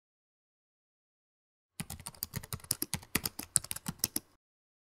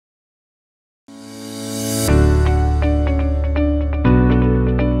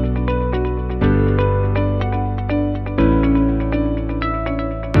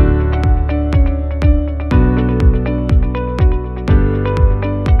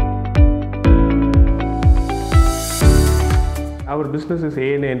our business is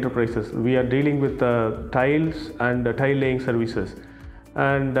AnA Enterprises. We are dealing with tiles and tile laying services.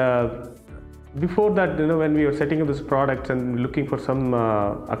 And before that, when we were setting up this product and looking for some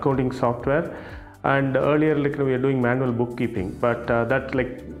accounting software, and earlier we were doing manual bookkeeping, but that's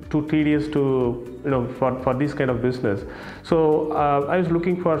too tedious to for this kind of business. So I was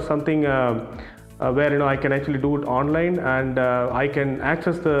looking for something where I can actually do it online, and I can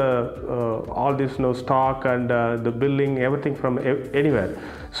access the all this stock and the billing, everything from anywhere.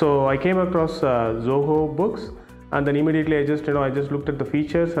 So I came across Zoho Books, and then immediately I just looked at the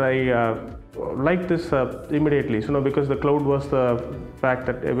features. I liked this immediately, because the cloud was the fact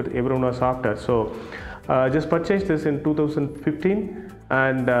that everyone was after. So just purchased this in 2015,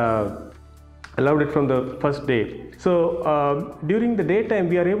 and I loved it from the first day. So during the daytime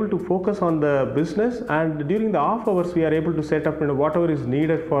we are able to focus on the business, and during the off hours we are able to set up whatever is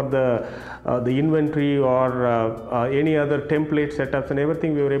needed for the inventory or any other template setups and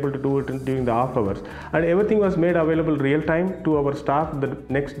everything. We were able to do it during the off hours, and everything was made available real time to our staff the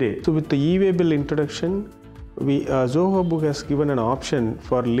next day. So with the e-way bill introduction, Zoho Book has given an option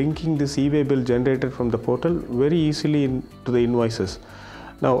for linking this e-way bill generated from the portal very easily to the invoices.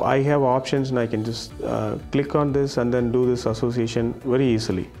 Now I have options, and I can just click on this and then do this association very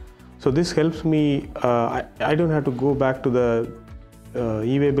easily. So this helps me. I don't have to go back to the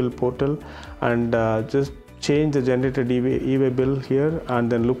e-way bill portal and just change the generated e-way bill here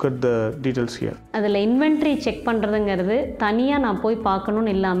and then look at the details here. அதில் inventory check பண்ணுறதுங்கிறது தனியாக நான் போய்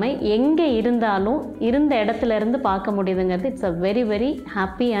பார்க்கணுன்னு இல்லாமல் எங்கே இருந்தாலும் இருந்த இடத்துல இருந்து பார்க்க முடியுதுங்கிறது it's a very very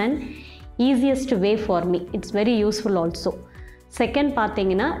happy and easiest way for me. It's very useful also. Second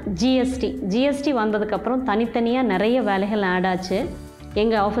பார்த்தீங்கன்னா ஜிஎஸ்டி வந்ததுக்கப்புறம் தனித்தனியாக நிறைய வேலைகள் ஆட் ஆச்சு.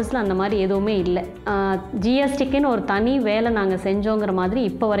 எங்கள் ஆஃபீஸில் அந்த மாதிரி எதுவுமே இல்லை. ஜிஎஸ்டிக்குன்னு ஒரு தனி வேலை நாங்கள் செஞ்சோங்கிற மாதிரி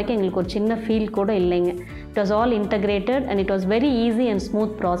இப்போ வரைக்கும் எங்களுக்கு ஒரு சின்ன ஃபீல் கூட இல்லைங்க. It was all integrated and it was very easy and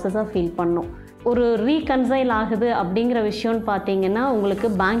smooth ப்ராசஸாக feel பண்ணோம். ஒரு ரீகன்சைல் ஆகுது அப்படிங்கிற விஷயம்னு பார்த்தீங்கன்னா உங்களுக்கு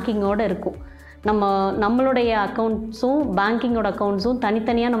பேங்கிங்கோடு இருக்கும். நம்மளுடைய அக்கௌண்ட்ஸும் பேங்கிங்கோட அக்கௌண்ட்ஸும்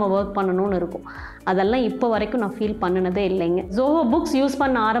தனித்தனியாக நம்ம ஒர்க் பண்ணணும்னு இருக்கும். அதெல்லாம் இப்போ வரைக்கும் நான் ஃபீல் பண்ணினதே இல்லைங்க. Zoho Books யூஸ்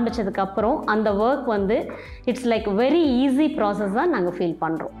பண்ண ஆரம்பித்ததுக்கப்புறம் அந்த work it's like very easy ப்ராசஸாக நாங்கள் ஃபீல்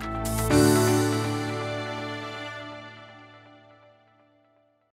பண்ணுறோம்.